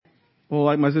Well,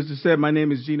 like my sister said, my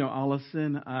name is Gino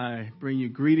Allison. I bring you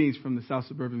greetings from the South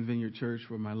Suburban Vineyard Church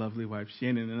where my lovely wife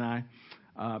Shannon and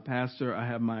I pastor. I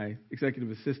have my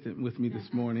executive assistant with me this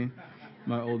morning,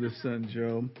 my oldest son,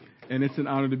 Joe. And it's an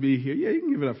honor to be here. Yeah, you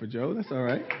can give it up for Joe. That's all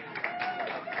right.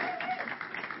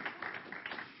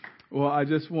 Well, I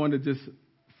just want to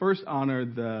first honor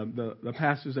the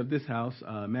pastors of this house,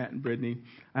 Matt and Brittany.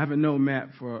 I haven't known Matt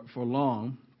for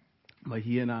long, but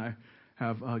he and I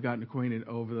have gotten acquainted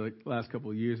over the last couple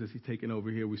of years as he's taken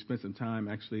over here. We spent some time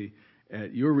actually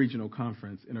at your regional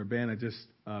conference in Urbana just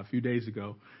a few days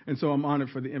ago. And so I'm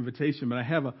honored for the invitation, but I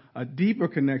have a deeper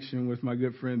connection with my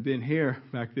good friend Ben Hare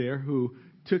back there, who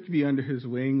took me under his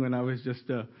wing when I was just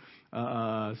a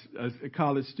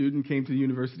college student, came to the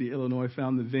University of Illinois,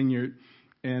 found the Vineyard,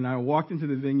 and I walked into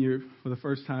the Vineyard for the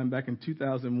first time back in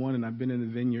 2001, and I've been in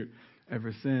the Vineyard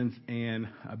ever since. And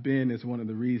Ben is one of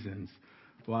the reasons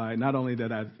why not only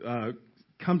that I've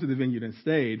come to the Vineyard and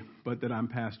stayed, but that I'm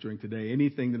pastoring today.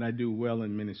 Anything that I do well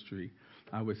in ministry,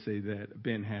 I would say that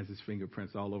Ben has his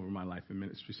fingerprints all over my life in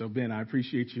ministry. So, Ben, I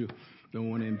appreciate you.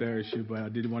 Don't want to embarrass you, but I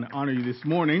did want to honor you this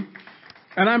morning.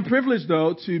 And I'm privileged,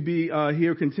 though, to be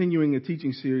here continuing a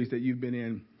teaching series that you've been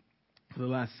in for the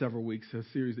last several weeks, a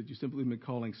series that you've simply been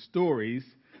calling Stories,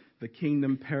 the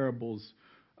Kingdom Parables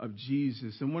of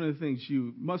Jesus. And one of the things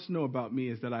you must know about me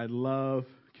is that I love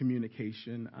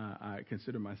communication. I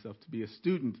consider myself to be a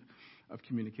student of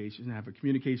communication. I have a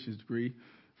communications degree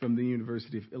from the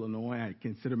University of Illinois. I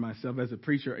consider myself as a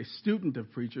preacher, a student of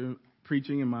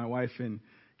preaching, and my wife and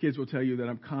kids will tell you that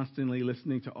I'm constantly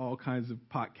listening to all kinds of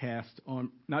podcasts on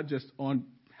not just on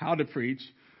how to preach,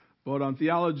 but on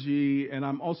theology, and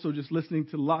I'm also just listening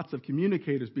to lots of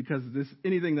communicators because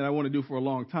anything that I want to do for a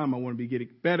long time, I want to be getting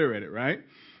better at it, right?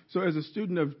 So as a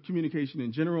student of communication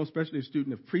in general, especially a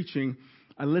student of preaching,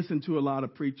 I listen to a lot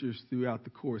of preachers throughout the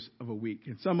course of a week.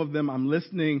 And some of them I'm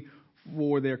listening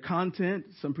for their content.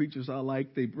 Some preachers I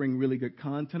like, they bring really good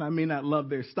content. I may not love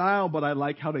their style, but I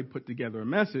like how they put together a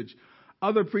message.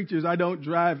 Other preachers I don't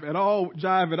jive at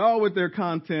all with their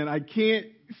content. I can't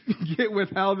get with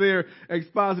how they're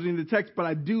expositing the text, but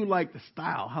I do like the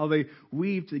style, how they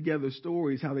weave together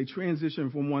stories, how they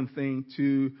transition from one thing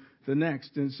to the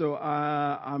next. And so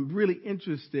I'm really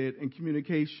interested in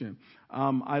communication.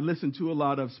 I listen to a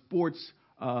lot of sports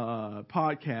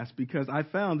podcasts because I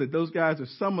found that those guys are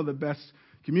some of the best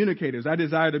communicators. I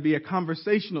desire to be a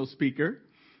conversational speaker,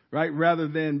 right, rather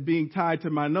than being tied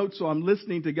to my notes. So I'm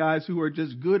listening to guys who are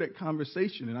just good at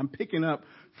conversation, and I'm picking up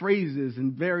phrases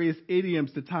and various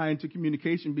idioms to tie into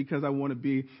communication because I want to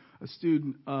be a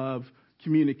student of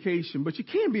communication. But you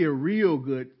can't be a real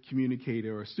good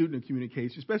communicator or a student of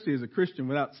communication, especially as a Christian,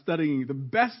 without studying the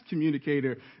best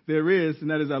communicator there is, and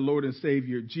that is our Lord and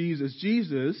Savior, Jesus.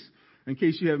 Jesus, in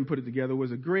case you haven't put it together,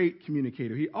 was a great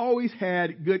communicator. He always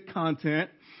had good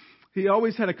content. He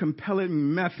always had a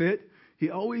compelling method. He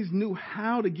always knew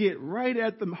how to get right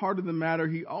at the heart of the matter.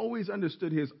 He always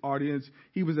understood his audience.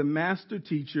 He was a master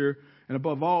teacher, and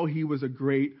above all, he was a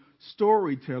great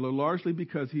storyteller, largely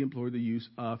because he employed the use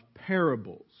of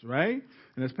parables, right?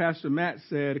 And as Pastor Matt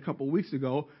said a couple of weeks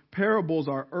ago, parables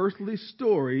are earthly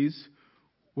stories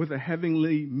with a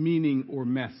heavenly meaning or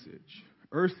message.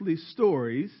 Earthly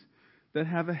stories that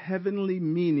have a heavenly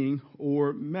meaning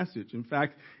or message. In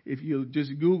fact, if you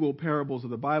just Google parables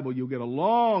of the Bible, you'll get a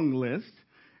long list.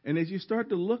 And as you start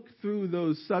to look through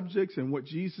those subjects and what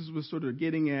Jesus was sort of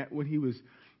getting at when he was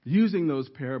using those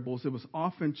parables, it was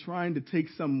often trying to take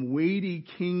some weighty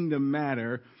kingdom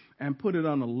matter and put it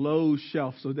on a low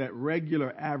shelf so that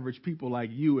regular average people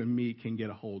like you and me can get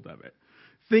a hold of it.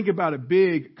 Think about a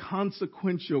big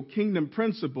consequential kingdom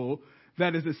principle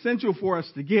that is essential for us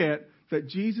to get, that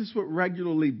Jesus would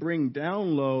regularly bring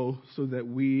down low so that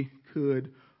we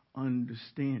could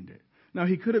understand it. Now,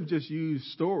 he could have just used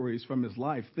stories from his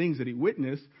life, things that he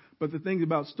witnessed, but the thing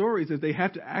about stories is they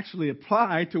have to actually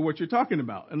apply to what you're talking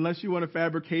about. Unless you want to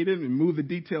fabricate it and move the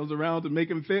details around to make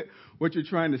them fit what you're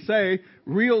trying to say,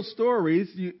 real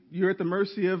stories, you're at the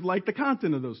mercy of like the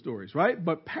content of those stories, right?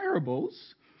 But parables,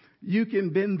 you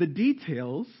can bend the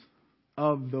details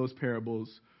of those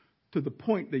parables to the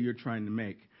point that you're trying to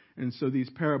make. And so these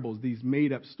parables, these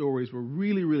made-up stories were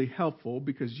really, really helpful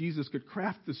because Jesus could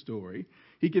craft the story.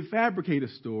 He could fabricate a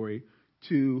story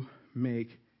to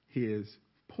make his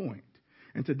point.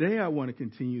 And today I want to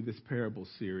continue this parable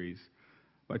series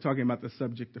by talking about the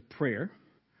subject of prayer.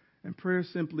 And prayer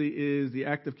simply is the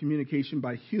act of communication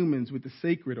by humans with the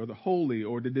sacred or the holy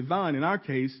or the divine. In our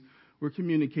case, we're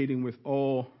communicating with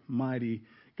Almighty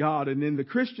God. And in the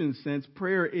Christian sense,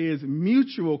 prayer is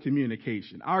mutual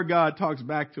communication. Our God talks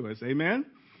back to us. Amen?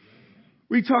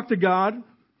 We talk to God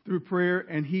through prayer,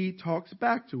 and he talks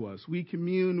back to us. We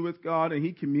commune with God, and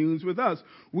he communes with us.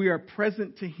 We are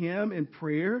present to him in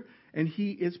prayer, and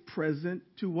he is present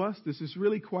to us. This is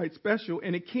really quite special,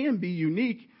 and it can be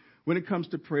unique when it comes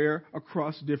to prayer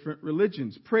across different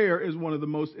religions. Prayer is one of the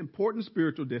most important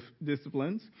spiritual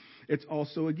disciplines. It's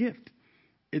also a gift.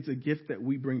 It's a gift that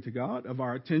we bring to God, of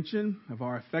our attention, of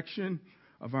our affection,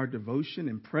 of our devotion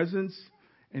and presence.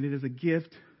 And it is a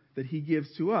gift that he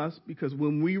gives to us, because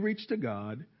when we reach to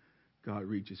God, God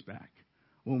reaches back.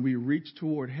 When we reach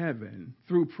toward heaven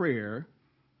through prayer,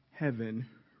 heaven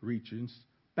reaches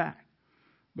back.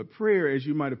 But prayer, as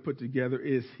you might have put together,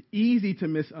 is easy to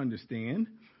misunderstand,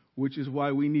 which is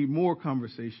why we need more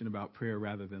conversation about prayer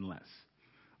rather than less.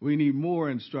 We need more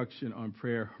instruction on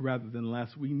prayer rather than less.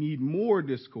 We need more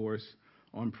discourse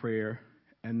on prayer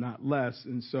and not less.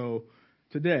 And so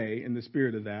today, in the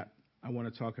spirit of that, I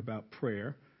want to talk about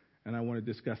prayer, and I want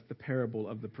to discuss the parable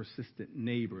of the persistent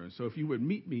neighbor. And so if you would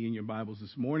meet me in your Bibles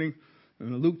this morning,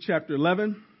 in Luke chapter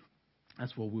 11,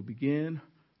 that's where we'll begin.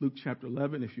 Luke chapter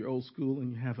 11, if you're old school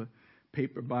and you have a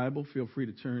paper Bible, feel free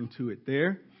to turn to it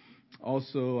there.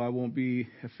 Also, I won't be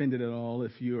offended at all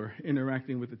if you're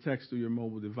interacting with the text through your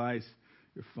mobile device,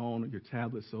 your phone, or your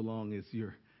tablet, so long as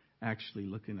you're actually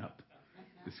looking up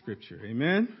the scripture.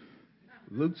 Amen?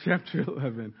 Luke chapter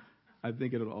 11. I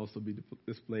think it'll also be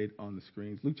displayed on the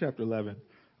screens. Luke chapter 11.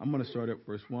 I'm going to start at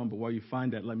verse 1, but while you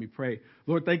find that, let me pray.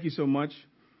 Lord, thank you so much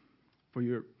for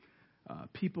your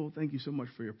people. Thank you so much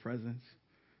for your presence.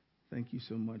 Thank you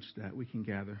so much that we can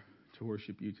gather to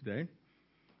worship you today.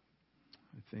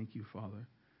 I thank you, Father,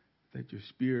 that your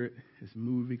Spirit is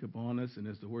moving upon us. And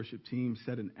as the worship team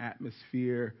set an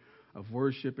atmosphere of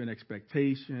worship and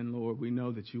expectation, Lord, we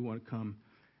know that you want to come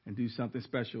and do something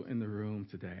special in the room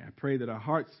today. I pray that our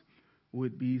hearts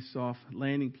would be soft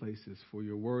landing places for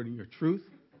your word and your truth.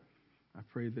 I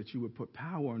pray that you would put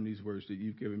power on these words that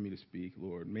you've given me to speak,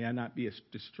 Lord. May I not be a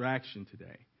distraction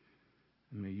today.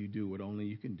 And may you do what only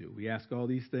you can do. We ask all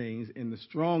these things in the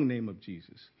strong name of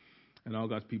Jesus. And all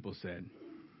God's people said,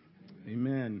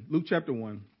 amen. Luke chapter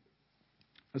 11.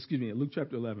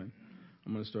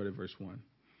 I'm going to start at verse 1.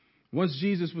 Once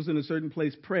Jesus was in a certain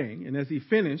place praying, and as he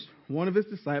finished, one of his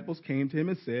disciples came to him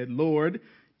and said, Lord,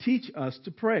 teach us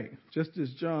to pray, just as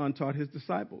John taught his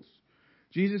disciples.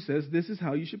 Jesus says, this is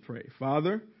how you should pray.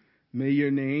 Father, may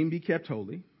your name be kept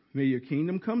holy. May your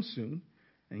kingdom come soon.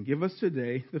 And give us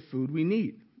today the food we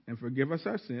need. And forgive us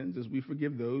our sins as we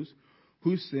forgive those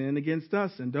who sin against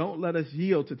us, and don't let us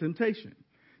yield to temptation.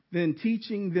 Then,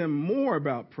 teaching them more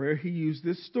about prayer, he used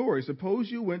this story.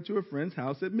 Suppose you went to a friend's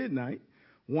house at midnight,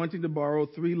 wanting to borrow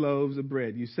 3 loaves of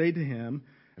bread. You say to him,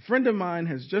 a friend of mine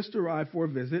has just arrived for a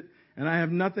visit, and I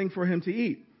have nothing for him to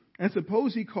eat. And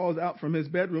suppose he calls out from his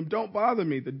bedroom, don't bother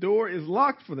me. The door is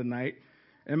locked for the night,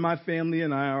 and my family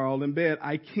and I are all in bed.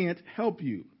 I can't help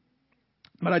you.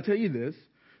 But I tell you this,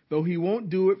 though he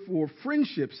won't do it for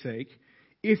friendship's sake,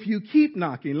 if you keep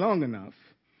knocking long enough,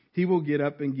 he will get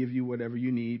up and give you whatever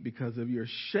you need because of your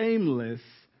shameless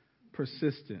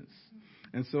persistence.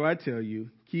 And so I tell you,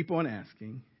 keep on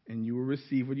asking, and you will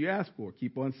receive what you ask for.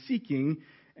 Keep on seeking,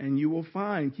 and you will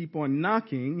find. Keep on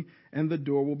knocking, and the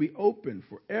door will be open.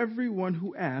 For everyone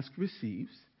who asks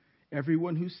receives,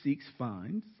 everyone who seeks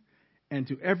finds, and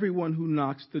to everyone who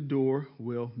knocks, the door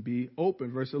will be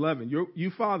open. Verse 11,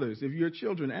 you fathers, if your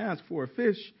children ask for a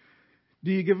fish,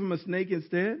 do you give them a snake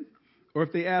instead? Or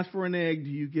if they ask for an egg, do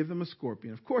you give them a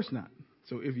scorpion? Of course not.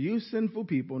 So if you sinful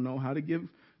people know how to give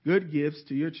good gifts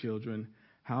to your children,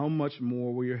 how much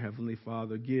more will your heavenly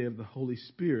Father give the Holy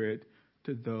Spirit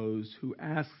to those who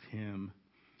ask him?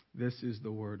 This is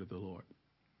the word of the Lord.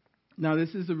 Now,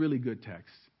 this is a really good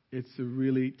text. It's a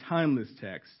really timeless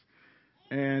text.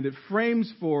 And it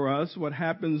frames for us what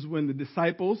happens when the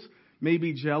disciples may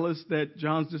be jealous that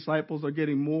John's disciples are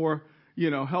getting more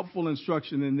helpful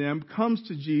instruction than them, comes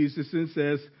to Jesus and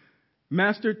says,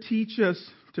 Master, teach us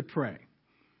to pray.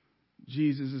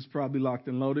 Jesus is probably locked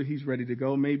and loaded. He's ready to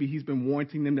go. Maybe he's been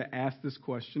wanting them to ask this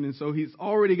question. And so he's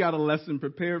already got a lesson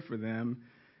prepared for them.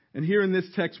 And here in this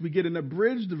text, we get an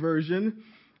abridged version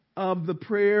of the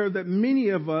prayer that many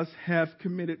of us have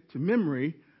committed to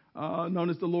memory, known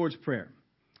as the Lord's Prayer.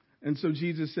 And so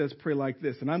Jesus says, pray like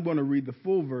this. And I'm going to read the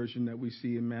full version that we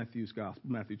see in Matthew's Gospel,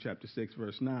 Matthew chapter 6,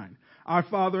 verse 9. Our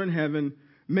Father in heaven,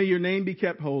 may your name be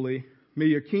kept holy. May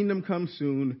your kingdom come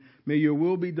soon. May your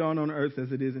will be done on earth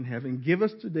as it is in heaven. Give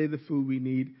us today the food we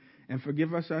need, and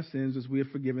forgive us our sins as we have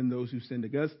forgiven those who sinned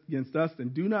against us.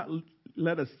 And do not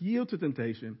let us yield to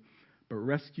temptation, but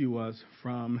rescue us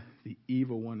from the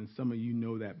evil one. And some of you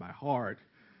know that by heart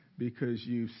because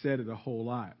you've said it a whole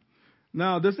lot.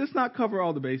 Now, does this not cover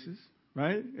all the bases?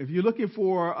 right? If you're looking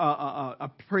for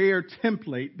a prayer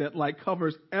template that like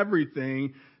covers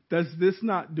everything, does this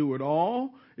not do it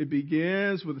all? It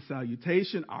begins with a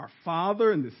salutation, our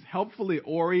Father, and this helpfully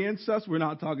orients us. We're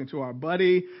not talking to our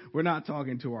buddy. We're not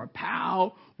talking to our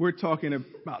pal. We're talking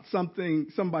about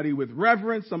somebody with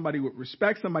reverence, somebody with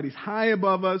respect, somebody's high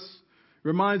above us.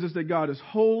 Reminds us that God is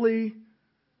holy.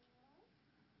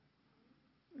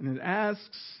 And it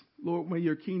asks, Lord, may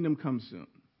your kingdom come soon.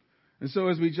 And so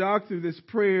as we jog through this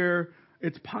prayer,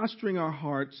 it's posturing our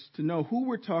hearts to know who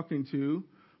we're talking to,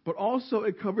 but also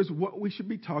it covers what we should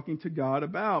be talking to God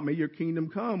about. May your kingdom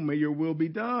come. May your will be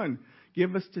done.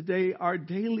 Give us today our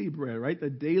daily bread, right? The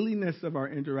dailiness of our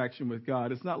interaction with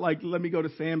God. It's not like, let me go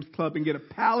to Sam's Club and get a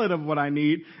pallet of what I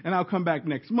need, and I'll come back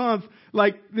next month.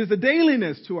 Like, there's a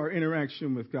dailiness to our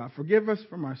interaction with God. Forgive us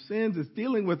from our sins. It's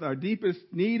dealing with our deepest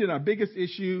need and our biggest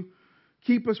issue.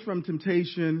 Keep us from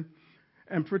temptation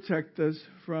and protect us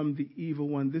from the evil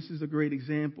one. This is a great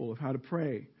example of how to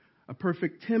pray. A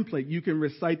perfect template. You can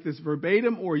recite this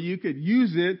verbatim, or you could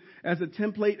use it as a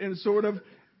template and sort of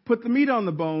put the meat on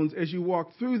the bones as you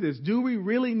walk through this. Do we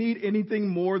really need anything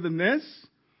more than this?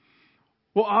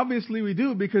 Well, obviously we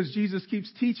do, because Jesus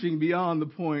keeps teaching beyond the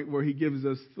point where he gives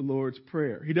us the Lord's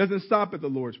Prayer. He doesn't stop at the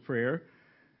Lord's Prayer,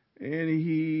 and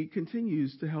he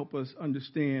continues to help us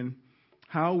understand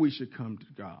how we should come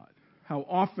to God, how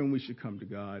often we should come to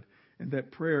God, and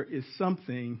that prayer is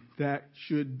something that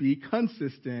should be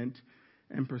consistent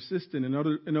and persistent. In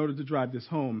order to drive this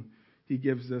home, he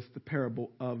gives us the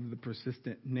parable of the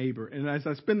persistent neighbor. And as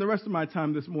I spend the rest of my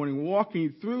time this morning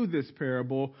walking through this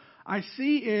parable, I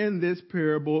see in this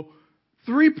parable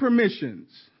 3 permissions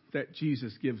that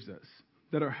Jesus gives us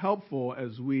that are helpful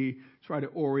as we try to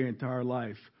orient our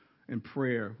life in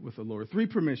prayer with the Lord. 3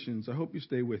 permissions. I hope you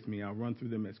stay with me. I'll run through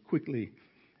them as quickly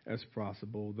as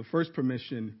possible. The first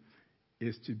permission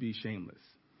is to be shameless.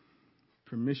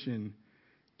 Permission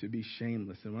to be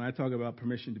shameless. And when I talk about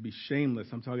permission to be shameless,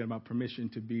 I'm talking about permission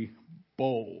to be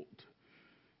bold.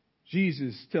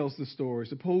 Jesus tells the story.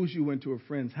 Suppose you went to a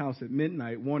friend's house at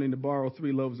midnight wanting to borrow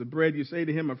 3 loaves of bread. You say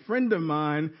to him, a friend of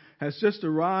mine has just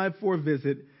arrived for a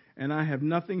visit, and I have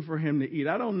nothing for him to eat.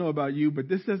 I don't know about you, but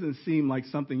this doesn't seem like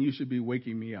something you should be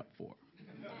waking me up for.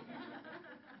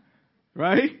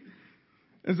 Right?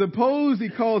 And suppose he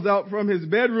calls out from his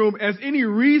bedroom, as any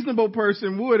reasonable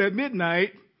person would at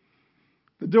midnight,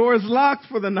 the door is locked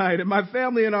for the night and my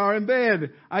family and I are in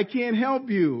bed. I can't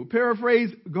help you. Paraphrase,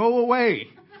 go away.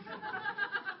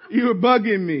 You're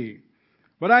bugging me.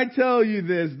 But I tell you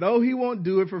this, though he won't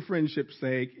do it for friendship's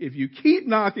sake, if you keep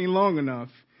knocking long enough,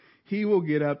 he will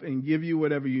get up and give you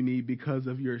whatever you need because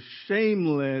of your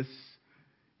shameless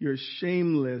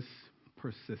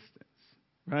persistence,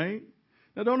 right?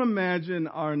 Now, don't imagine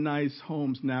our nice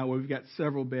homes now where we've got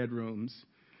several bedrooms.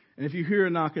 And if you hear a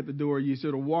knock at the door, you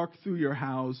sort of walk through your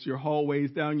house, your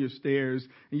hallways, down your stairs,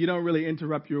 and you don't really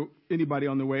interrupt anybody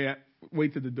on the way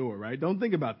to the door, right? Don't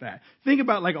think about that. Think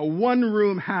about like a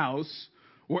one-room house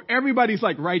where everybody's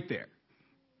like right there.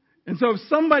 And so if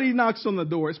somebody knocks on the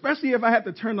door, especially if I have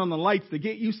to turn on the lights to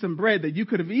get you some bread that you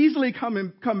could have easily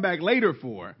come back later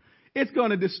for, it's going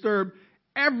to disturb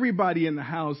everybody in the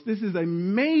house. This is a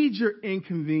major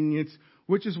inconvenience,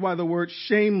 which is why the word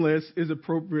shameless is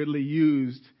appropriately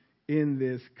used in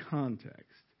this context.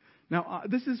 Now,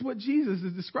 this is what Jesus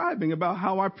is describing about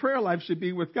how our prayer life should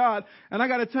be with God. And I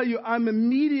got to tell you, I'm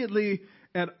immediately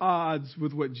at odds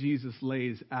with what Jesus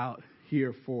lays out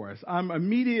here for us. I'm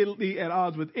immediately at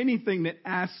odds with anything that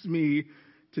asks me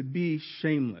to be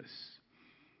shameless,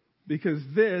 because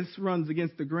this runs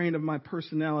against the grain of my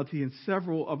personality and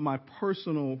several of my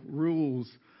personal rules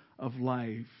of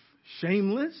life.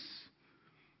 Shameless?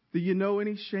 Do you know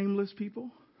any shameless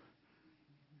people?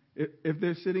 If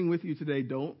they're sitting with you today,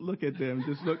 don't look at them.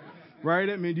 Just look right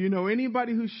at me. Do you know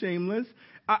anybody who's shameless?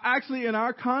 Actually, in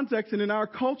our context and in our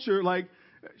culture, like,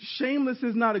 shameless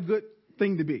is not a good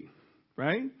thing to be,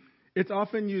 right? It's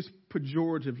often used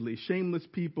pejoratively. Shameless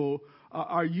people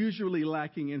are usually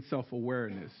lacking in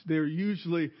self-awareness. They're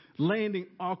usually landing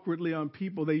awkwardly on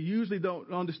people. They usually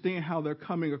don't understand how they're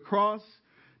coming across.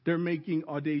 They're making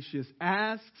audacious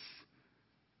asks.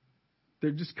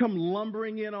 They've just come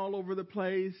lumbering in all over the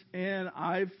place. And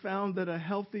I've found that a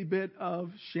healthy bit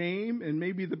of shame and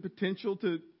maybe the potential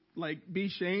to be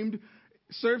shamed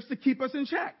serves to keep us in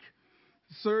check.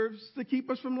 Serves to keep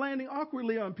us from landing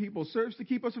awkwardly on people. Serves to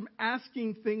keep us from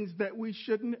asking things that we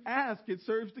shouldn't ask. It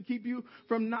serves to keep you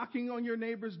from knocking on your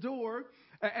neighbor's door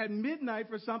at midnight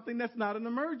for something that's not an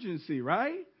emergency,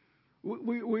 right?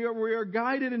 We are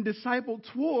guided and discipled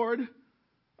toward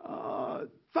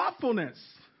thoughtfulness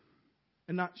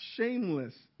and not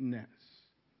shamelessness.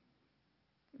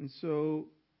 And so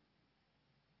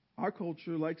our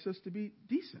culture likes us to be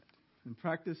decent and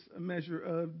practice a measure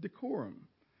of decorum.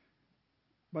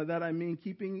 By that I mean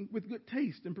keeping with good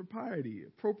taste and propriety,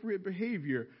 appropriate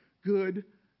behavior, good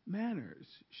manners.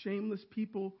 Shameless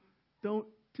people don't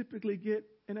typically get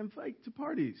an invite to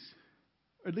parties,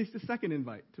 or at least a second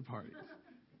invite to parties.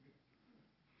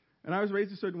 And I was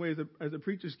raised a certain way as a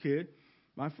preacher's kid.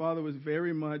 My father was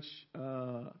very much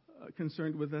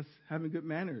concerned with us having good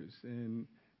manners and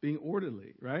being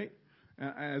orderly, right?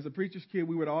 As a preacher's kid,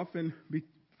 we would often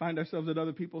find ourselves at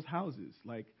other people's houses.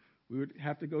 Like, we would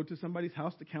have to go to somebody's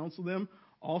house to counsel them.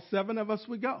 All 7 of us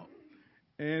would go.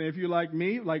 And if you're like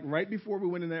me, like right before we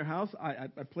went in their house, I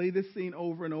play this scene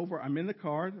over and over. I'm in the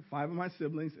car, 5 of my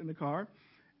siblings in the car,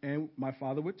 and my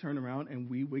father would turn around and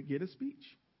we would get a speech.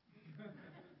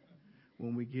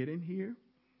 When we get in here,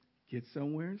 get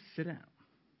somewhere, sit down.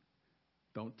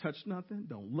 Don't touch nothing.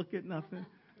 Don't look at nothing.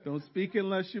 Don't speak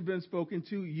unless you've been spoken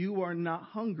to. You are not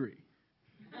hungry.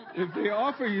 If they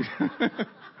offer you,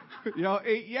 y'all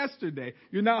ate yesterday.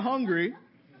 You're not hungry.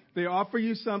 They offer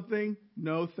you something,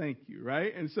 no thank you,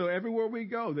 right? And so everywhere we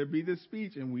go, there'd be this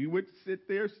speech, and we would sit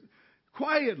there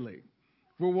quietly.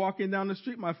 We're walking down the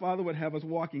street. My father would have us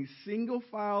walking single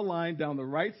file line down the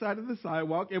right side of the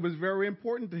sidewalk. It was very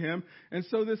important to him. And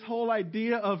so this whole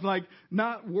idea of like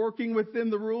not working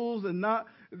within the rules and not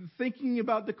thinking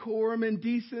about decorum and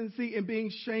decency and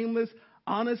being shameless,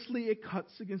 honestly, it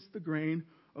cuts against the grain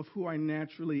of who I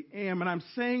naturally am. And I'm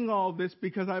saying all this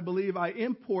because I believe I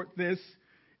import this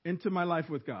into my life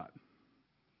with God,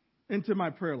 into my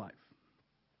prayer life.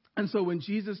 And so when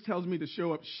Jesus tells me to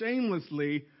show up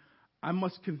shamelessly, I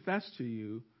must confess to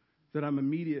you that I'm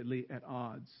immediately at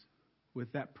odds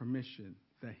with that permission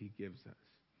that he gives us.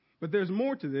 But there's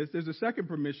more to this. There's a second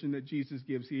permission that Jesus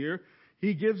gives here.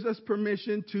 He gives us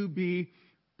permission to be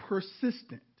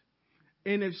persistent.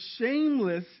 And if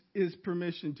shameless is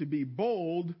permission to be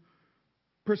bold,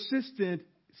 persistent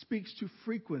speaks to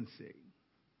frequency.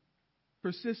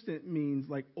 Persistent means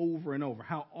like over and over,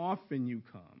 how often you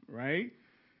come, right?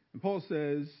 And Paul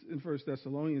says in 1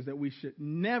 Thessalonians that we should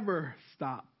never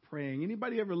stop praying.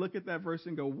 Anybody ever look at that verse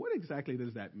and go, what exactly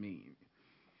does that mean?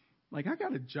 Like, I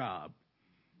got a job.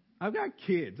 I've got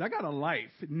kids. I got a life.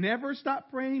 Never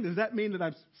stop praying? Does that mean that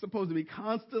I'm supposed to be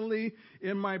constantly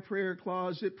in my prayer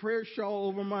closet, prayer shawl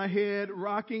over my head,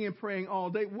 rocking and praying all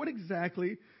day? What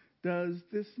exactly does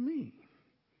this mean?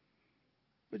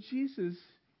 But Jesus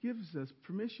gives us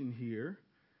permission here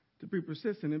to be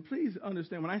persistent. And please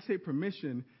understand, when I say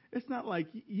permission, it's not like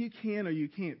you can or you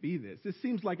can't be this. It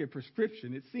seems like a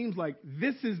prescription. It seems like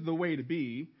this is the way to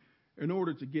be in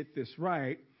order to get this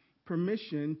right.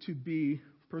 Permission to be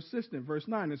persistent. Verse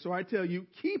 9. And so I tell you,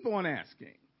 keep on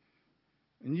asking,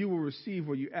 and you will receive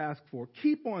what you ask for.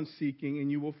 Keep on seeking, and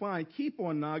you will find. Keep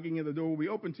on knocking, and the door will be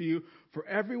open to you. For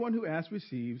everyone who asks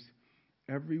receives.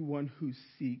 Everyone who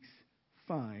seeks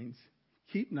finds.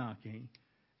 Keep knocking,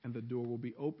 and the door will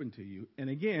be open to you. And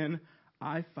again,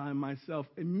 I find myself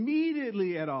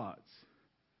immediately at odds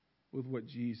with what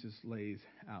Jesus lays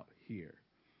out here.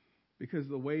 Because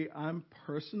the way I'm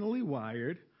personally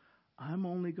wired, I'm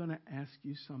only going to ask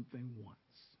you something once.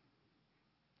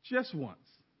 Just once.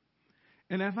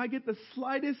 And if I get the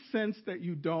slightest sense that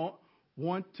you don't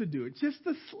want to do it, just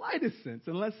the slightest sense,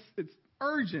 unless it's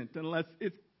urgent, unless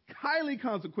it's highly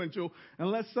consequential,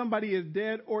 unless somebody is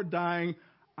dead or dying,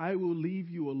 I will leave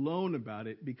you alone about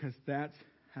it because that's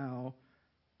how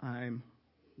I'm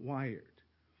wired.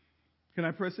 Can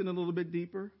I press in a little bit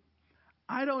deeper?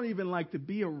 I don't even like to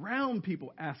be around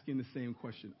people asking the same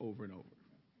question over and over.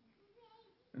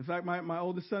 In fact, my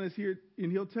oldest son is here,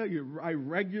 and he'll tell you,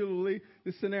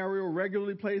 this scenario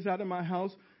regularly plays out in my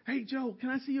house. Hey, Joe, can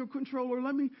I see your controller?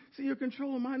 Let me see your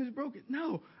controller. Mine is broken.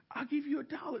 No, I'll give you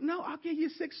 $1. No, I'll give you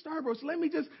 6 Starbucks.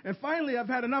 And finally, I've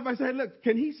had enough. I said, look,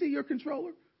 can he see your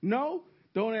controller? No,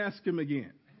 don't ask him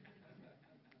again.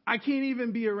 I can't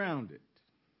even be around it.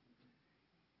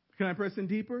 Can I press in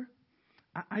deeper?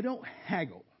 I don't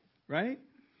haggle, right?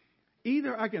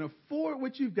 Either I can afford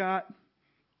what you've got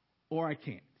or I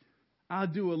can't. I'll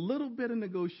do a little bit of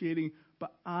negotiating,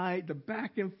 but the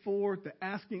back and forth, the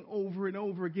asking over and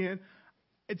over again,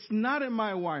 it's not in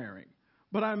my wiring.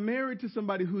 But I'm married to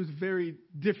somebody who's very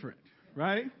different,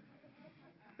 right?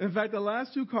 In fact, the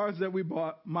last 2 cars that we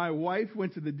bought, my wife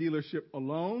went to the dealership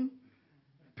alone,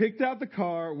 picked out the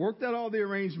car, worked out all the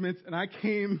arrangements, and I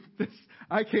came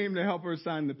to help her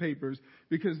sign the papers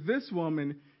because this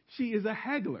woman, she is a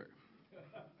haggler.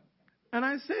 And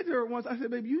I said to her once, I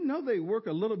said, babe, you know they work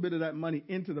a little bit of that money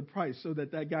into the price so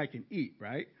that guy can eat,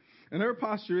 right? And her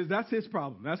posture is, that's his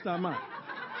problem. That's not mine.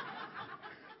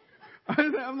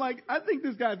 I'm like, I think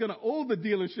this guy's going to owe the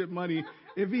dealership money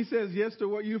if he says yes to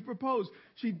what you've proposed.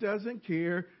 She doesn't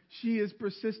care. She is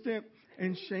persistent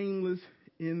and shameless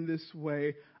in this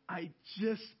way.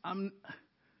 I'm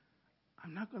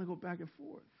not going to go back and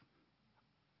forth.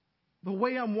 The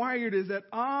way I'm wired is at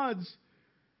odds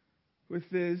with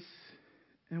this.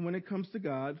 And when it comes to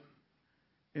God,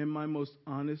 in my most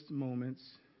honest moments,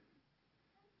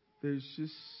 there's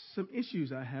just some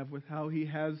issues I have with how he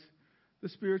has the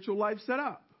spiritual life set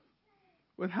up,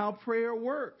 with how prayer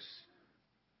works.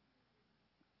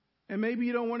 And maybe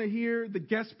you don't want to hear the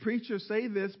guest preacher say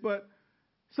this, but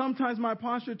sometimes my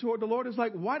posture toward the Lord is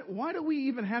like, why do we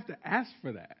even have to ask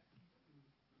for that?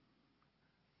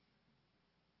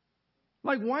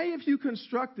 Like, why have you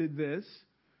constructed this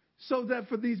so that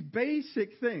for these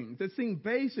basic things that seem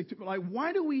basic to, like,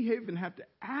 why do we even have to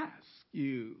ask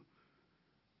you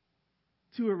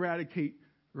to eradicate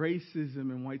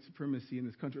racism and white supremacy in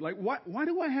this country? Like, why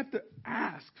do I have to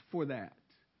ask for that?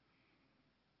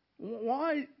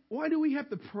 Why do we have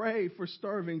to pray for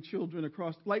starving children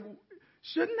across? Like,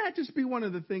 shouldn't that just be one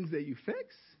of the things that you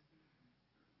fix?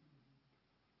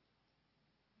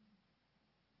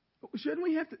 Shouldn't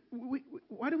we have to?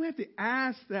 Why do we have to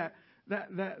ask that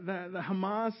the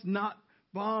Hamas not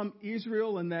bomb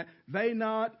Israel and that they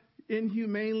not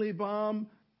inhumanely bomb?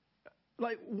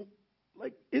 Like,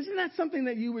 isn't that something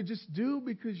that you would just do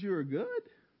because you're good?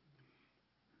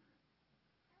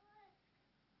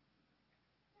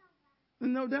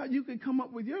 And no doubt you could come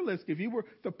up with your list. If you were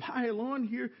to pile on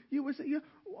here, you would say, yeah,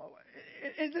 well,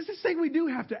 and let's just say we do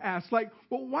have to ask. Like,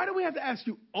 well, why do we have to ask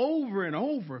you over and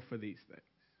over for these things?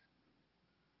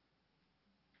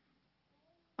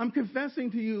 I'm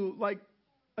confessing to you like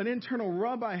an internal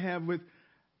rub I have with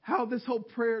how this whole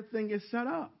prayer thing is set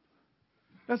up.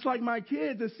 That's like my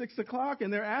kids at 6 o'clock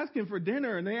and they're asking for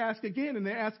dinner and they ask again and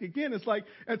they ask again. It's like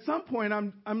at some point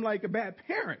I'm like a bad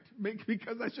parent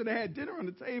because I should have had dinner on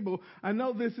the table. I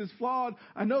know this is flawed.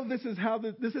 I know this isn't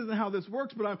how this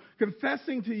works, but I'm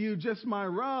confessing to you just my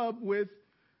rub with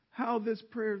how this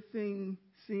prayer thing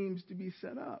seems to be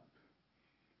set up.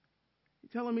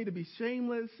 You're telling me to be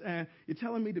shameless and you're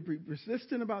telling me to be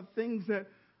persistent about things that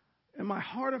in my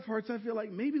heart of hearts I feel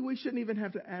like maybe we shouldn't even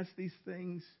have to ask these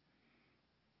things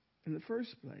in the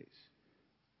first place.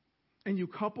 And you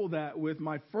couple that with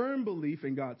my firm belief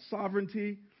in God's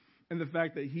sovereignty and the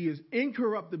fact that he is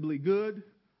incorruptibly good.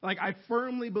 Like, I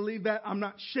firmly believe that. I'm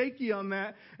not shaky on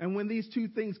that. And when these two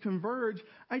things converge,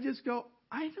 I just go,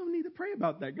 I don't need to pray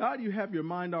about that. God, you have your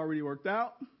mind already worked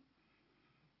out.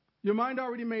 Your mind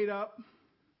already made up.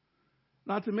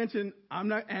 Not to mention, I'm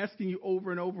not asking you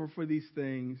over and over for these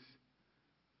things.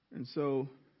 And so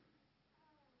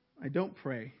I don't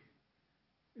pray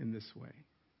in this way.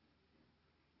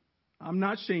 I'm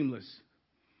not shameless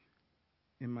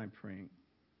in my praying.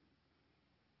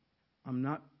 I'm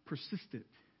not persistent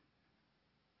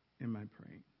in my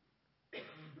praying.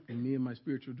 And me and my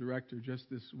spiritual director just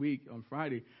this week on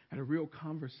Friday had a real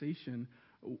conversation,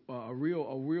 a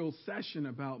real session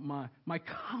about my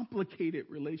complicated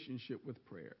relationship with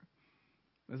prayer.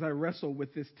 As I wrestle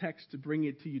with this text to bring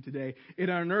it to you today, it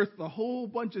unearthed a whole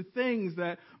bunch of things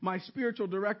that my spiritual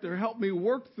director helped me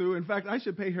work through. In fact, I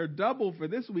should pay her double for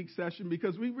this week's session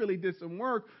because we really did some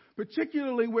work,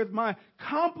 particularly with my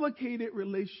complicated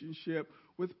relationship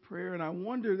with prayer. And I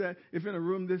wonder that if in a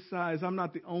room this size, I'm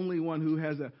not the only one who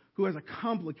has a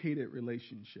complicated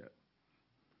relationship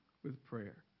with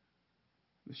prayer.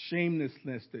 The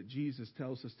shamelessness that Jesus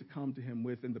tells us to come to him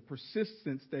with and the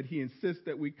persistence that he insists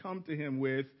that we come to him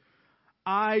with.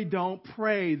 I don't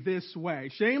pray this way.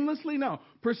 Shamelessly, no.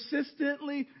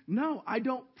 Persistently, no. I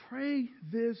don't pray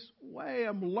this way.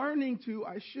 I'm learning to.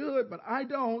 I should, but I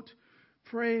don't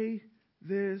pray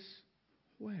this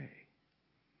way.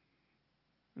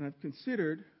 And I've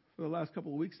considered for the last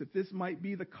couple of weeks that this might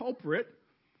be the culprit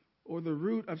or the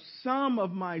root of some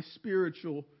of my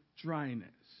spiritual dryness.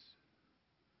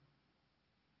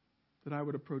 That I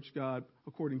would approach God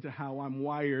according to how I'm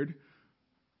wired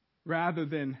rather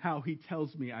than how he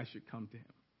tells me I should come to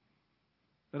him.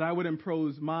 That I would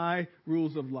impose my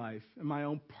rules of life and my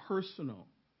own personal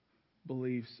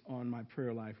beliefs on my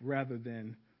prayer life rather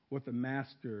than what the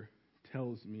Master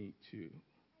tells me to.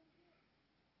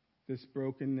 This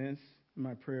brokenness in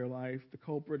my prayer life, the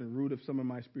culprit and root of some of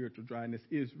my spiritual dryness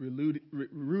is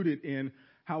rooted in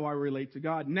how I relate to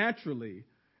God naturally.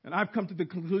 And I've come to the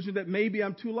conclusion that maybe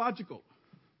I'm too logical,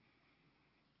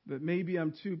 that maybe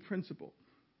I'm too principled,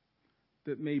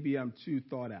 that maybe I'm too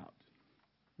thought out.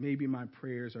 Maybe my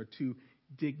prayers are too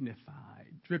dignified,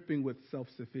 dripping with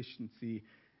self-sufficiency,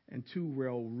 and too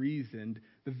well-reasoned,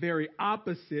 the very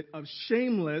opposite of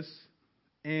shameless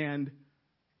and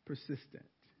persistent.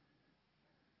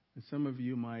 And some of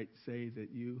you might say that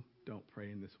you don't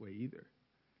pray in this way either,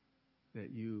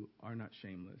 that you are not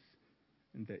shameless,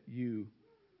 and that you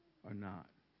are not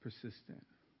persistent.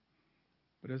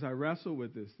 But as I wrestle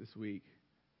with this week,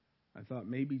 I thought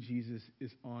maybe Jesus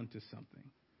is on to something.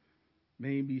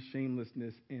 Maybe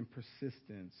shamelessness and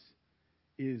persistence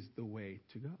is the way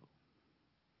to go.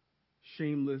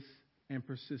 Shameless and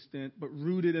persistent, but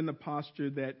rooted in the posture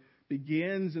that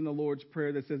begins in the Lord's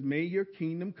Prayer that says, may your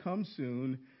kingdom come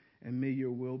soon, and may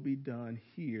your will be done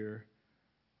here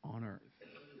on earth.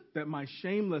 That my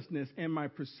shamelessness and my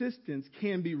persistence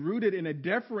can be rooted in a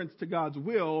deference to God's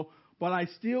will, but I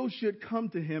still should come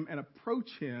to him and approach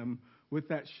him with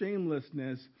that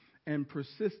shamelessness and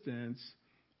persistence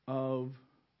of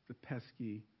the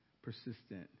pesky,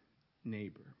 persistent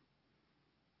neighbor.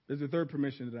 There's a third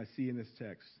permission that I see in this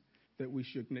text that we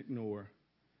shouldn't ignore.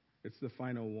 It's the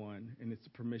final one, and it's the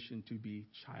permission to be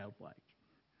childlike.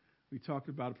 We talked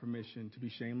about a permission to be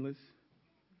shameless,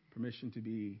 permission to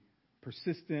be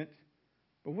persistent,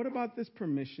 but what about this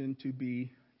permission to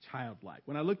be childlike?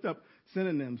 When I looked up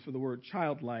synonyms for the word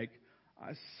childlike,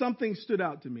 something stood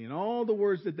out to me. And all the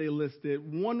words that they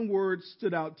listed, one word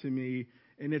stood out to me,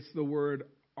 and it's the word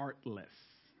artless.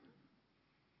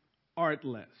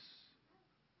 Artless,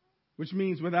 which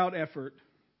means without effort,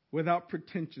 without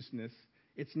pretentiousness.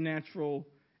 It's natural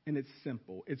and it's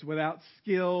simple. It's without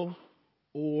skill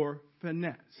or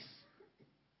finesse.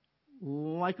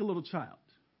 Like a little child.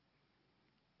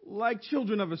 Like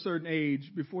children of a certain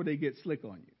age before they get slick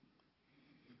on you.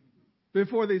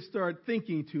 Before they start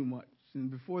thinking too much and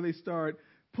before they start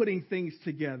putting things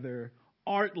together.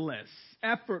 Artless,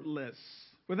 effortless,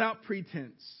 without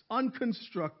pretense,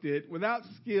 unconstructed, without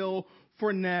skill,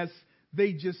 finesse.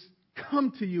 They just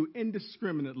come to you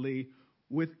indiscriminately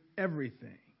with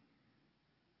everything.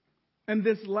 And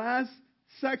this last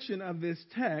section of this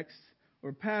text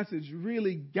or passage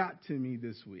really got to me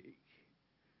this week.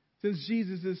 Since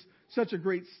Jesus is such a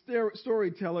great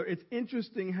storyteller, it's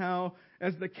interesting how,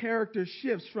 as the character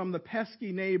shifts from the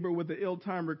pesky neighbor with the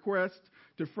ill-timed request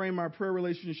to frame our prayer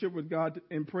relationship with God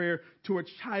in prayer to a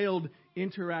child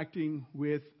interacting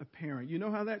with a parent. You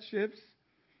know how that shifts?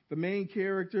 The main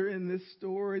character in this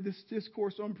story, this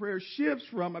discourse on prayer, shifts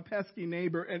from a pesky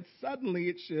neighbor, and suddenly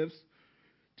it shifts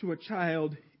to a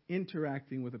child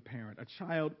interacting with a parent, a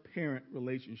child-parent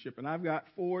relationship. And I've got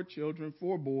 4 children,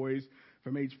 4 boys,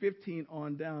 from age 15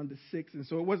 on down to 6. And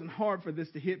so it wasn't hard for this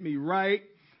to hit me right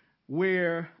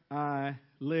where I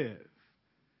live.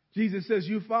 Jesus says,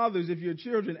 you fathers, if your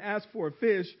children ask for a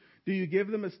fish, do you give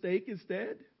them a steak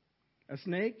instead? A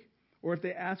snake? Or if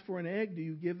they ask for an egg, do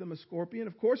you give them a scorpion?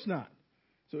 Of course not.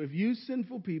 So if you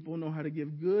sinful people know how to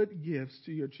give good gifts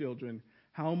to your children,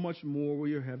 how much more will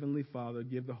your heavenly Father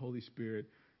give the Holy Spirit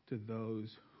to those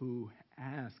who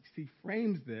ask? He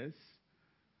frames this,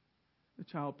 the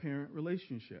child-parent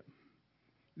relationship.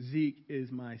 Zeke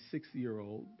is my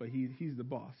 6-year-old, but he's the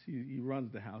boss. He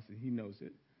runs the house, and he knows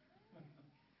it.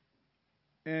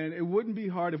 And it wouldn't be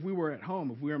hard if we were at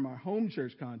home, if we were in my home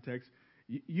church context.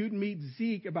 You'd meet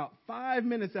Zeke about 5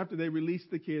 minutes after they release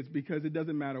the kids, because it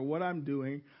doesn't matter what I'm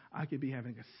doing. I could be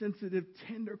having a sensitive,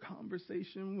 tender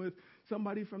conversation with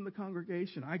somebody from the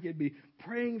congregation. I could be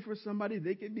praying for somebody.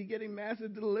 They could be getting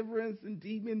massive deliverance and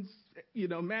demons,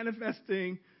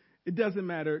 manifesting. It doesn't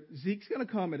matter. Zeke's going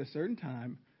to come at a certain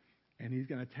time, and he's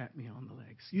going to tap me on the leg.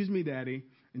 Excuse me, Daddy.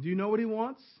 And do you know what he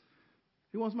wants?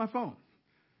 He wants my phone.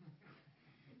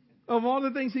 Of all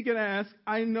the things he can ask,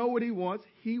 I know what he wants.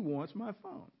 He wants my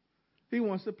phone. He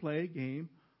wants to play a game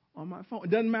on my phone. It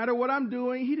doesn't matter what I'm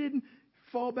doing. He didn't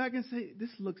fall back and say,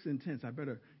 this looks intense. I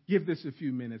better give this a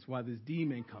few minutes while this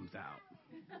demon comes out.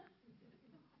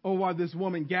 Or while this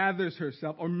woman gathers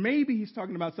herself. Or maybe he's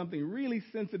talking about something really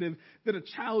sensitive that a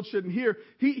child shouldn't hear.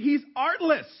 He's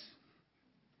artless.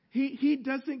 He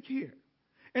doesn't care.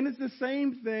 And it's the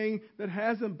same thing that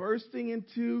has him bursting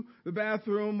into the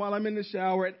bathroom while I'm in the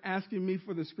shower and asking me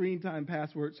for the screen time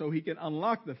password so he can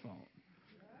unlock the phone.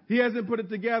 He hasn't put it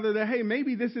together that, hey,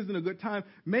 maybe this isn't a good time.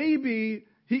 Maybe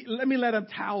let me let him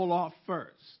towel off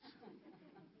first.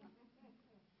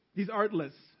 He's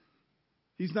artless.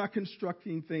 He's not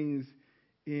constructing things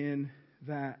in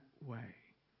that way.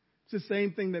 It's the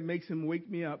same thing that makes him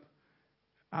wake me up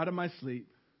out of my sleep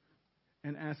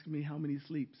and ask me how many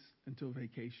sleeps until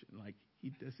vacation. Like, he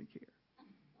doesn't care.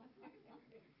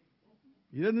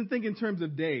 He doesn't think in terms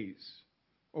of days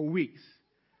or weeks.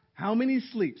 How many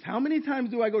sleeps? How many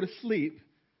times do I go to sleep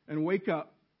and wake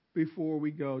up before we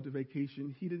go to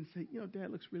vacation? He didn't say, Dad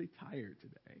looks really tired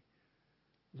today.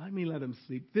 Let him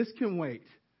sleep. This can wait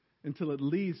until at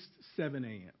least 7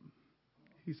 a.m.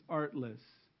 He's artless.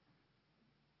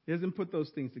 He doesn't put those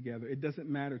things together. It doesn't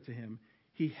matter to him.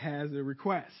 He has a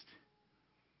request.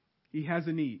 He has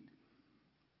a need.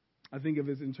 I think of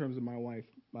it in terms of my wife,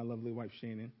 my lovely wife,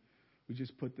 Shannon. We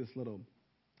just put this little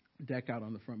deck out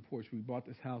on the front porch. We bought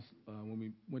this house when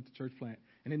we went to church plant,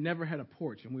 and it never had a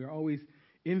porch. And we were always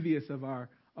envious of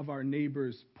our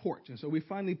neighbor's porch. And so we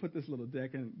finally put this little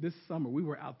deck, and this summer we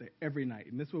were out there every night.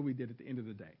 And this is what we did at the end of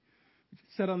the day. We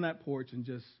just sat on that porch and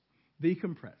just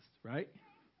decompressed, right?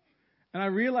 And I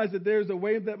realized that there's a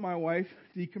way that my wife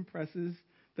decompresses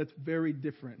that's very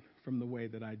different from the way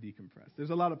that I decompress.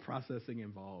 There's a lot of processing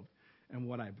involved in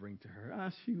what I bring to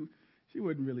her. She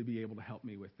wouldn't really be able to help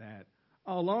me with that.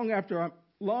 Long after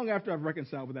I've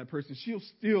reconciled with that person, she'll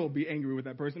still be angry with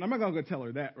that person. I'm not going to go tell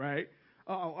her that, right?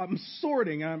 I'm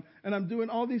sorting, and I'm doing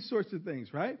all these sorts of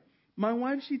things, right? My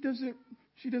wife, she doesn't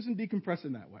decompress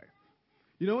in that way.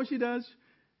 You know what she does?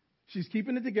 She's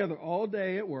keeping it together all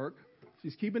day at work.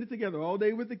 She's keeping it together all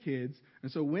day with the kids.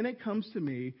 And so when it comes to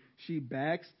me, she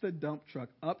backs the dump truck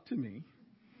up to me.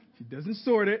 She doesn't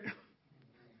sort it.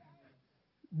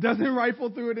 Doesn't rifle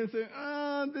through it and say,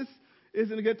 this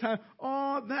isn't a good time.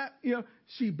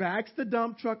 She backs the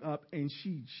dump truck up and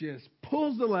she just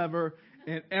pulls the lever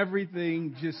and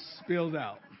everything just spills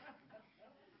out.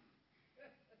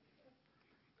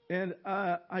 And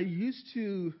I used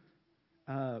to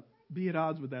be at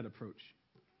odds with that approach.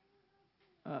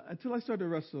 Until I started to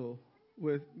wrestle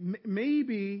with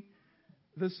maybe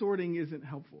the sorting isn't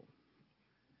helpful.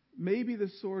 Maybe the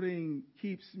sorting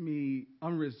keeps me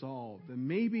unresolved. And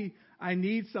maybe I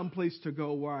need some place to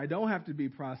go where I don't have to be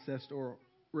processed or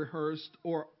rehearsed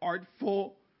or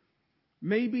artful.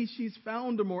 Maybe she's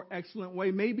found a more excellent way.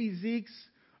 Maybe Zeke's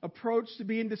approach to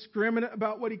being discriminate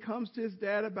about what he comes to his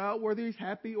dad about, whether he's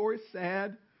happy or he's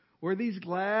sad, whether he's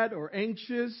glad or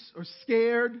anxious or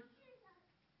scared.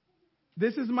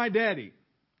 This is my daddy.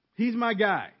 He's my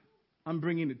guy. I'm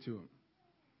bringing it to him.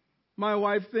 My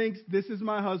wife thinks this is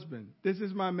my husband. This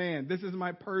is my man. This is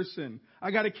my person.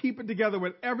 I got to keep it together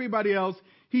with everybody else.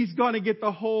 He's going to get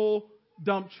the whole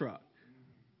dump truck.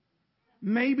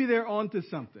 Maybe they're onto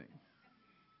something.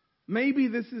 Maybe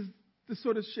this is the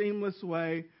sort of shameless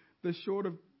way, the sort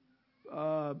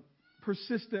of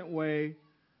persistent way,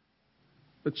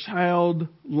 the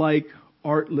childlike,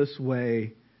 artless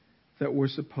way that we're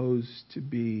supposed to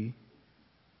be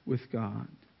with God.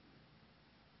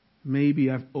 Maybe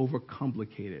I've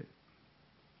overcomplicated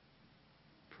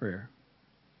prayer.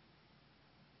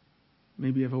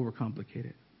 Maybe I've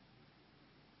overcomplicated.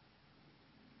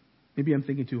 Maybe I'm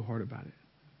thinking too hard about it.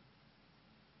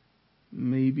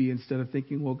 Maybe instead of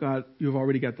thinking, well, God, you've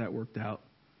already got that worked out,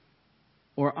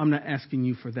 or I'm not asking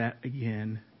you for that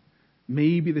again.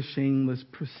 Maybe the shameless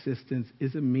persistence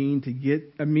is a means to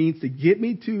get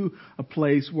me to a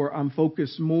place where I'm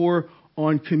focused more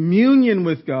on communion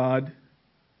with God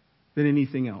than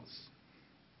anything else.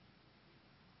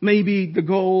 Maybe the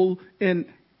goal in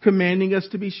commanding us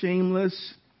to be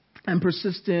shameless and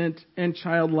persistent and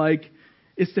childlike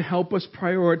is to help us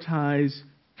prioritize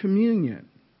communion.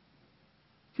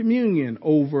 Communion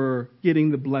over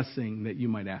getting the blessing that you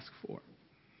might ask for.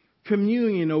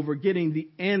 Communion over getting the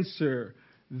answer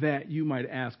that you might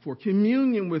ask for.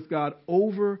 Communion with God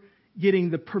over getting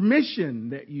the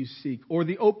permission that you seek or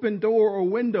the open door or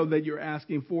window that you're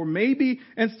asking for. Maybe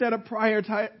instead of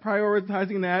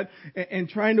prioritizing that and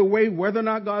trying to weigh whether or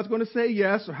not God's going to say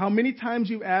yes or how many times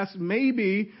you've asked,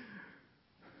 maybe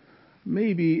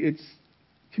it's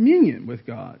communion with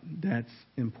God that's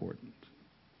important.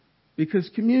 Because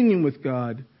communion with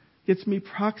God gets me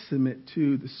proximate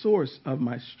to the source of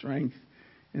my strength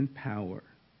and power.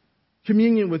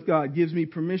 Communion with God gives me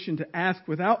permission to ask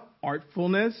without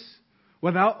artfulness,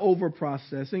 without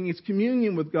over-processing. It's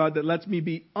communion with God that lets me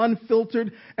be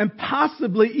unfiltered and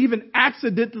possibly even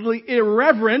accidentally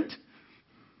irreverent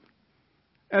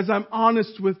as I'm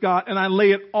honest with God and I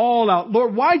lay it all out.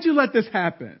 Lord, why'd you let this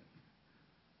happen?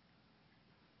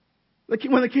 Like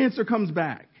when the cancer comes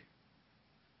back.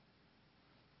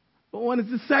 But when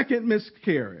it's the second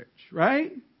miscarriage,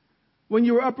 right? When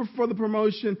you were up for the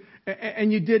promotion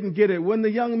and you didn't get it. When the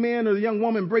young man or the young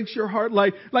woman breaks your heart,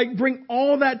 like bring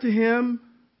all that to Him.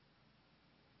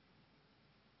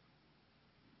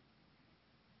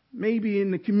 Maybe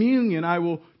in the communion I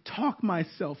will talk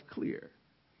myself clear.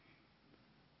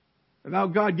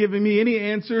 Without God giving me any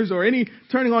answers or any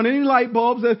turning on any light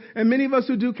bulbs. And many of us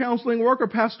who do counseling work or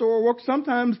pastoral work,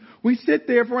 sometimes we sit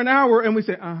there for an hour and we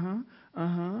say,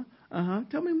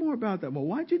 tell me more about that. Well,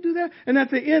 why'd you do that? And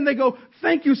at the end, they go,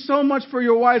 thank you so much for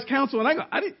your wise counsel. And I go,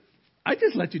 I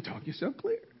just let you talk yourself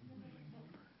clear.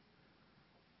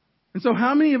 And so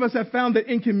how many of us have found that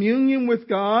in communion with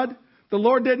God, the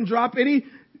Lord didn't drop any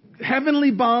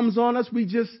heavenly bombs on us? We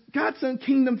just got some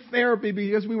kingdom therapy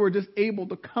because we were just able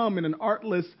to come in an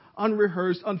artless,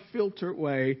 unrehearsed, unfiltered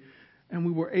way. And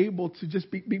we were able to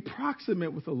just be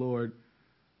proximate with the Lord,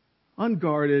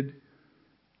 unguarded,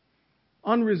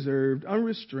 unreserved,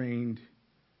 unrestrained.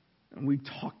 And we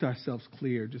talked ourselves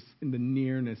clear just in the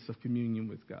nearness of communion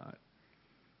with God.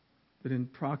 That in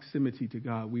proximity to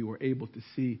God, we were able to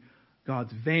see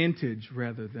God's vantage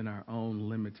rather than our own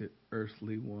limited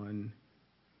earthly one.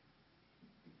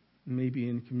 Maybe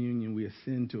in communion we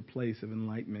ascend to a place of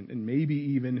enlightenment and maybe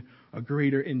even a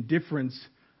greater indifference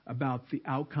about the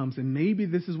outcomes. And maybe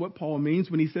this is what Paul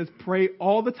means when he says pray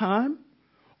all the time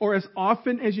or as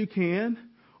often as you can,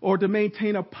 or to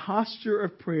maintain a posture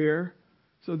of prayer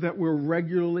so that we're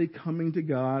regularly coming to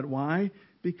God. Why?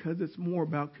 Because it's more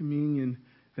about communion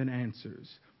than answers,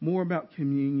 more about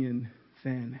communion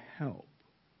than help.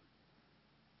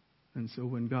 And so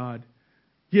when God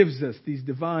gives us these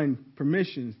divine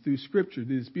permissions through Scripture,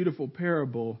 this beautiful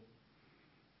parable,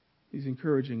 He's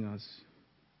encouraging us.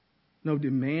 No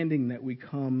demanding that we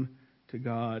come to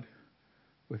God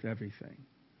with everything.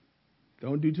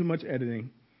 Don't do too much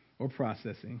editing or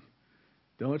processing.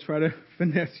 Don't try to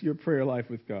finesse your prayer life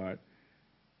with God.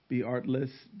 Be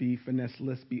artless, be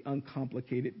finesseless, be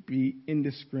uncomplicated, be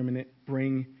indiscriminate.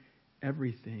 Bring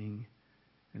everything.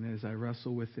 And as I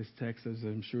wrestle with this text, as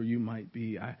I'm sure you might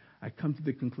be, I come to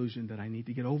the conclusion that I need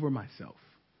to get over myself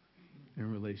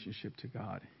in relationship to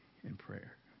God in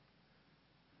prayer.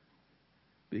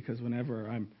 Because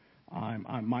whenever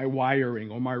my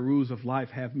wiring or my rules of life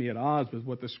have me at odds with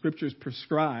what the Scriptures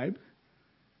prescribe,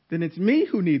 then it's me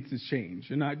who needs to change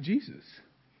and not Jesus.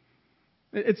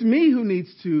 It's me who needs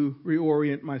to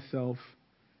reorient myself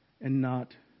and not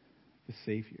the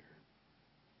Savior.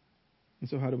 And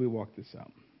so how do we walk this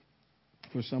out?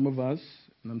 For some of us,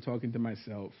 and I'm talking to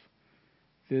myself,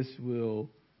 this will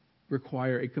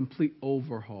require a complete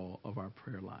overhaul of our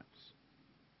prayer lives.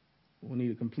 We'll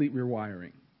need a complete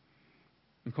rewiring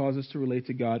and cause us to relate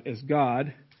to God as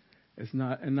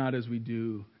not as we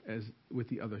do as with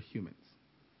the other humans.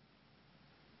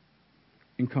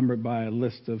 Encumbered by a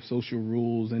list of social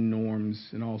rules and norms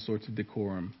and all sorts of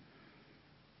decorum.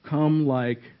 Come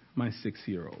like my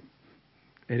 6-year-old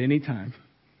at any time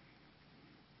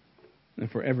and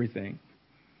for everything.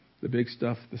 The big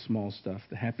stuff, the small stuff,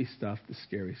 the happy stuff, the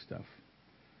scary stuff.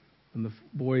 When the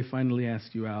boy finally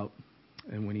asks you out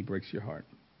and when he breaks your heart.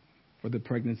 For the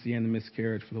pregnancy and the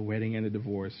miscarriage, for the wedding and the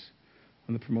divorce.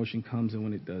 When the promotion comes and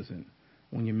when it doesn't.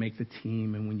 When you make the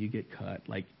team and when you get cut.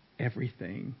 Like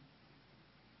everything.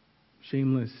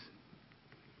 Shameless,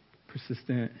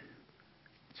 persistent,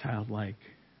 childlike.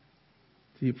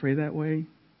 Do you pray that way?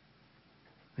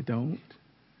 I don't.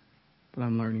 But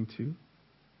I'm learning to.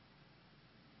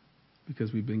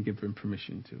 Because we've been given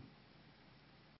permission to.